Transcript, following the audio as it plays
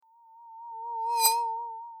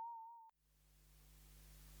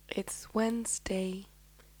It's Wednesday,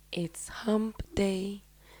 it's hump day,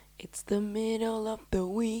 it's the middle of the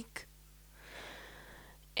week,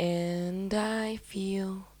 and I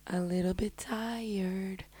feel a little bit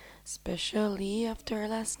tired, especially after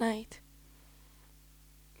last night.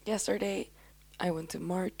 Yesterday, I went to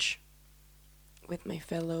march with my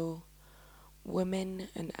fellow women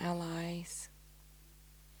and allies,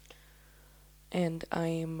 and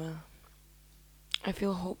I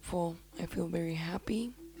feel hopeful, I feel very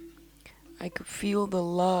happy. I could feel the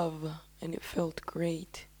love, and it felt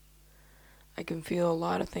great. I can feel a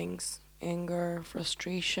lot of things: anger,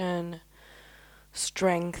 frustration,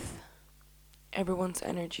 strength, everyone's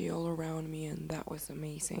energy all around me, and that was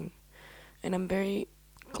amazing. And I'm very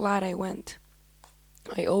glad I went.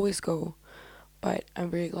 I always go, but I'm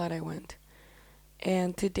very glad I went.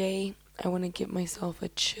 And today, I want to give myself a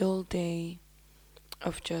chill day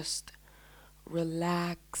of just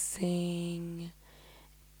relaxing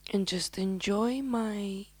and just enjoy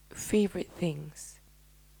my favorite things.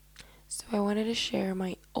 So I wanted to share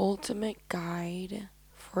my ultimate guide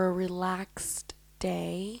for a relaxed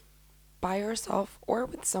day by yourself or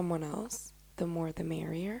with someone else. The more the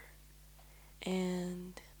merrier.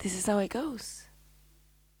 And this is how it goes.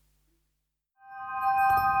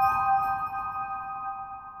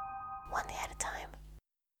 One day at a time.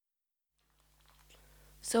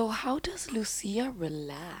 So how does Lucia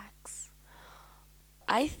relax?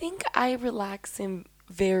 I think I relax in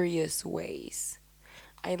various ways.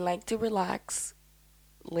 I like to relax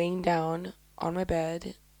laying down on my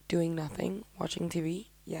bed, doing nothing, watching TV,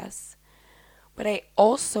 yes. But I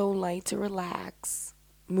also like to relax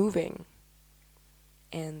moving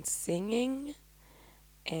and singing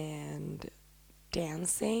and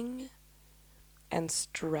dancing and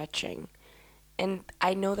stretching. And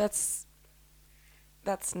I know that's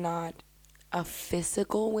not a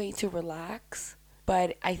physical way to relax,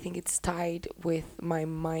 but I think it's tied with my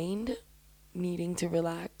mind needing to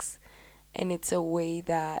relax, and it's a way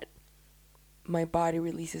that my body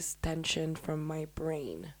releases tension from my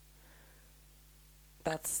brain.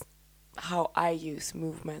 That's how I use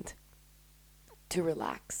movement to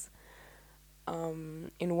relax.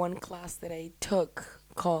 In one class that I took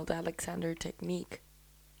called Alexander Technique,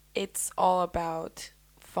 it's all about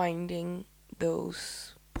finding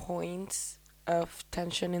those points of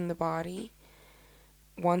tension in the body.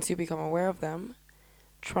 Once you become aware of them,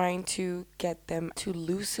 trying to get them to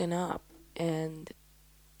loosen up and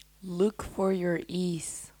look for your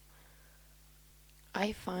ease.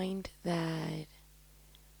 I find that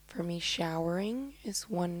for me, showering is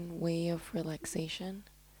one way of relaxation.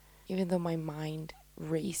 Even though my mind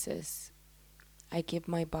races, I give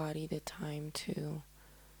my body the time to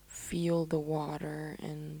feel the water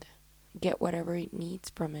and get whatever it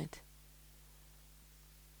needs from it.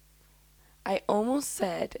 I almost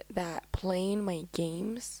said that playing my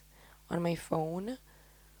games on my phone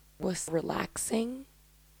was relaxing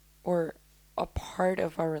or a part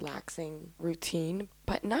of a relaxing routine,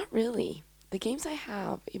 but not really. The games I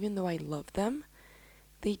have, even though I love them,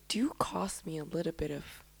 they do cause me a little bit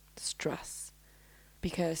of stress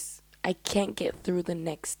because I can't get through the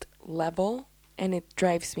next level and it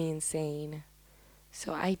drives me insane.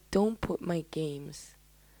 So I don't put my games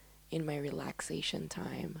in my relaxation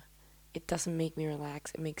time. It doesn't make me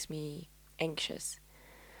relax, it makes me anxious.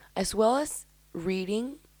 As well as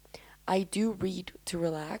reading, I do read to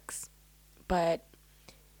relax, but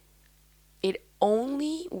it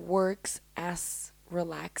only works as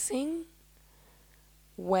relaxing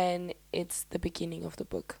when it's the beginning of the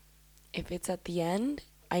book. If it's at the end,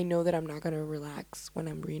 I know that I'm not going to relax when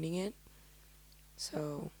I'm reading it.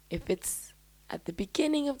 So if it's at the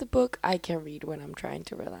beginning of the book, I can read when I'm trying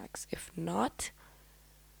to relax. If not,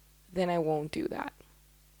 then I won't do that.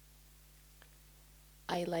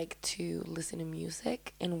 I like to listen to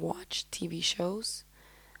music and watch TV shows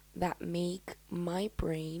that make my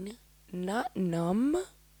brain not numb,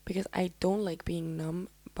 because I don't like being numb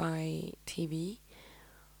by TV,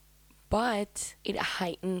 but it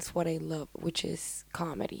heightens what I love, which is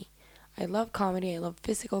comedy. I love comedy, I love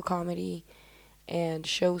physical comedy, and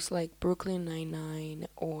shows like Brooklyn Nine-Nine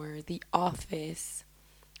or The Office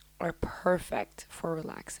are perfect for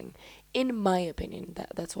relaxing. In my opinion,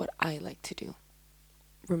 that's what I like to do.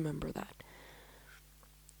 Remember that.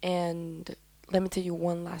 And let me tell you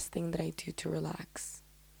one last thing that I do to relax.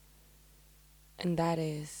 And that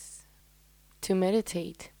is to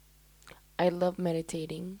meditate. I love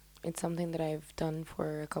meditating. It's something that I've done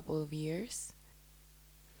for a couple of years.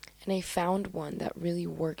 And I found one that really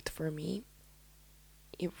worked for me.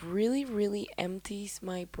 It really, really empties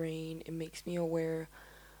my brain. It makes me aware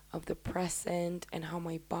of the present and how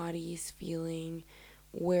my body is feeling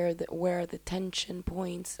where are the tension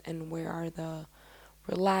points and where are the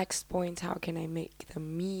relaxed points, how can I make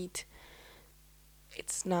them meet.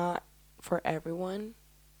 It's not for everyone,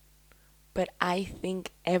 but I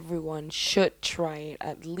think everyone should try it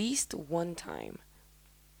at least one time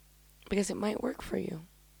because it might work for you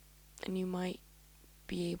and you might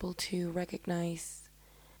be able to recognize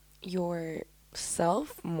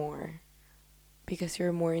yourself more because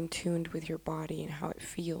you're more in tune with your body and how it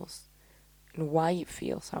feels and why it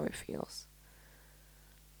feels how it feels.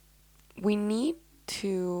 We need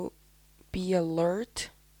to be alert,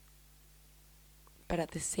 but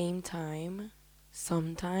at the same time,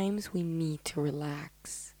 sometimes we need to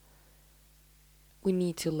relax. We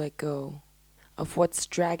need to let go of what's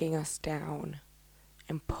dragging us down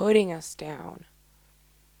and putting us down.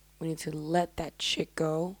 We need to let that shit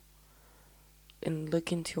go and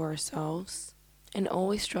look into ourselves and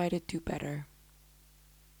always try to do better.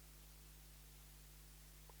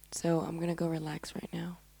 So I'm gonna go relax right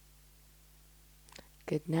now.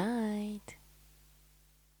 Good night.